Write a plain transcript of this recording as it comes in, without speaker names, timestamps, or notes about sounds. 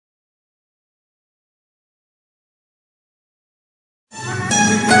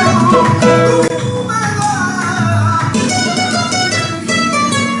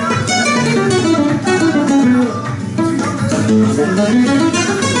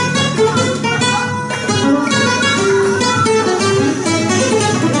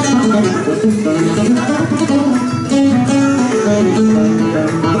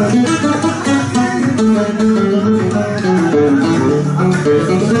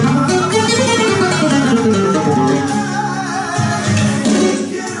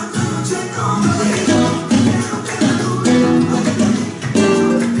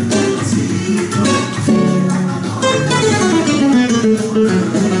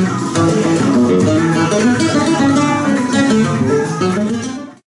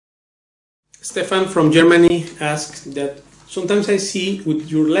Stefan from Germany asks that sometimes I see with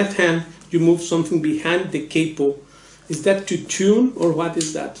your left hand you move something behind the capo. Is that to tune or what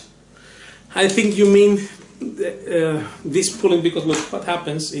is that? I think you mean this pulling, because look, what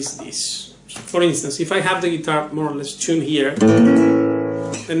happens is this. For instance, if I have the guitar more or less tuned here,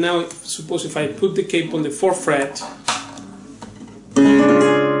 and now suppose if I put the capo on the 4th fret,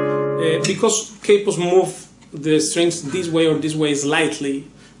 because capos move the strings this way or this way slightly,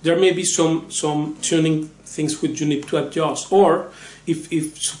 there may be some tuning things which you need to adjust. Or if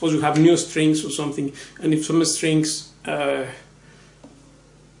suppose you have new strings or something, and if some strings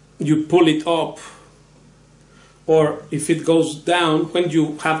you pull it up, or if it goes down, when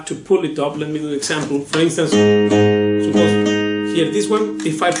you have to pull it up, let me do an example. For instance, suppose here this one,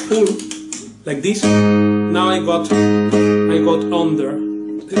 if I pull like this, now I got under.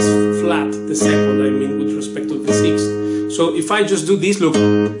 It's flat, the second, I mean, with respect to the 6th. So if I just do this, look,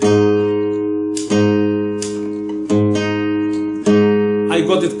 I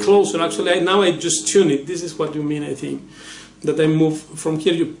got it closer. Actually, now I just tune it. This is what you mean, I think. That I move from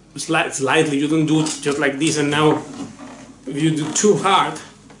here, you slide slightly. You don't do it just like this, and now if you do too hard,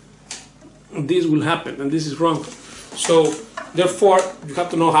 this will happen, and this is wrong. So therefore, you have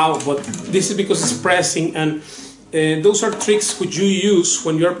to know how. But this is because it's pressing, and those are tricks which you use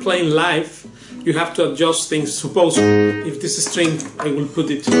when you're playing live. You have to adjust things. Suppose if this is string, I will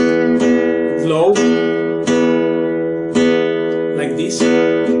put it low, like this.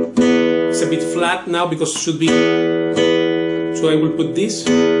 It's a bit flat now because it should be. So I will put this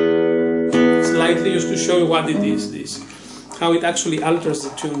slightly just to show you what it is. This, how it actually alters the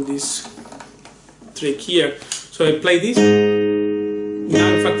tune. This trick here. So I play this. Now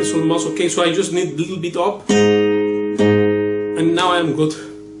in fact it's almost okay. So I just need a little bit up, and now I'm good.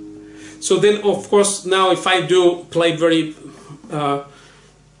 So then, of course, now if I do play very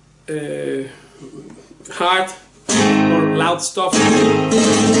hard or loud stuff,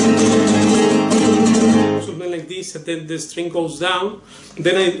 something like this, and then the string goes down,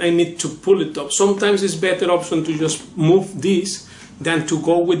 then I need to pull it up. Sometimes it's better option to just move this than to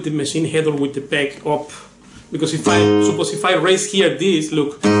go with the machine head or with the peg up. Because if I, suppose if I raise here this,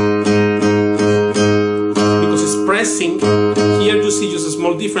 look, because it's pressing, here you see just a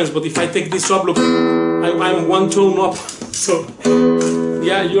small difference, but if I take this up, look, I'm one tone up. So,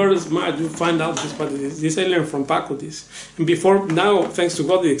 yeah, you're smart, you find out this, but this I learned from Paco, this. And before, now, thanks to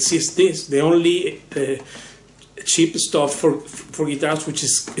God, it exists this, the only cheap stuff for guitars, which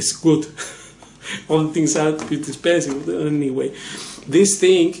is good. All things are a bit expensive, anyway. This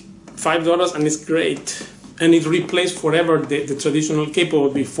thing, $5, and it's great. And it replaced forever the traditional capo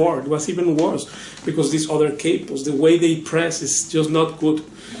before. It was even worse because these other capos, the way they press is just not good.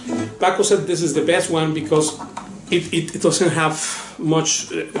 Paco said this is the best one because it doesn't have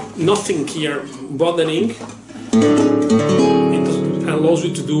much, nothing here bothering. It allows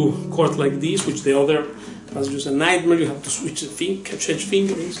you to do chords like this, which the other was just a nightmare. You have to switch change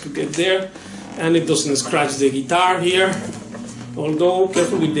fingerings to get there, and it doesn't scratch the guitar here. Although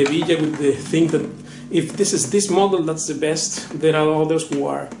careful with the villa, with the thing that. If this is this model, that's the best. There are others who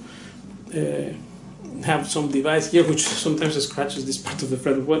are have some device here which sometimes scratches this part of the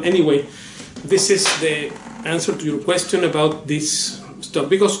fret. Well, anyway, this is the answer to your question about this stuff.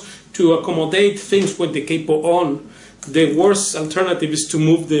 Because to accommodate things with the capo on, the worst alternative is to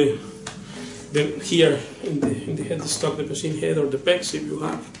move the here in the headstock, the machine head or the pegs if you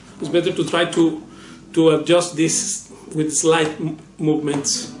have. It's better to try to adjust this with slight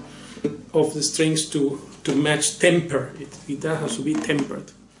movements of the strings to match temper. It has to be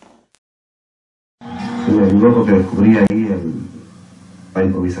tempered. Luego que descubrí ahí la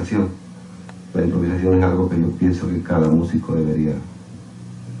improvisación. La improvisación es algo que yo pienso que cada músico del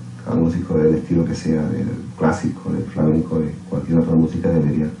estilo que sea, del clásico, del flamenco, de cualquier otra música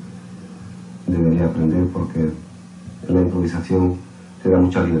debería aprender, porque la improvisación te da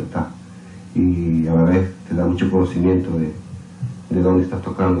mucha libertad y a la vez te da mucho conocimiento de dónde estás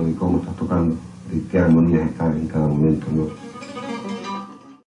tocando, de cómo estás tocando, de qué armonías están en cada momento, ¿no?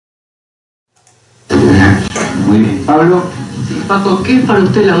 Muy bien. Pablo. Sí, Paco, ¿qué es para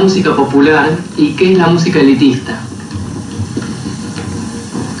usted la música popular y qué es la música elitista?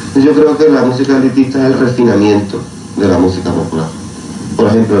 Yo creo que la música elitista es el refinamiento de la música popular. Por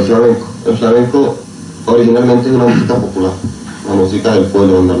ejemplo, el flamenco. El flamenco originalmente es una música popular, la música del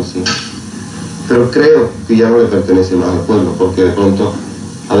pueblo de Andalucía. Pero creo que ya no le pertenece más al pueblo, porque de pronto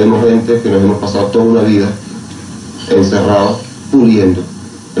habemos gente que nos hemos pasado toda una vida encerrados, puliendo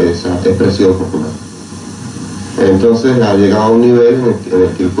esa expresión popular. Entonces ha llegado a un nivel en el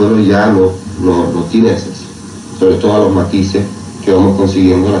que el pueblo ya no tiene acceso, sobre todo a los matices que vamos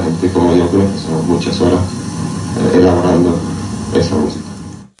consiguiendo la gente como yo, que nos pasamos muchas horas elaborando esa música.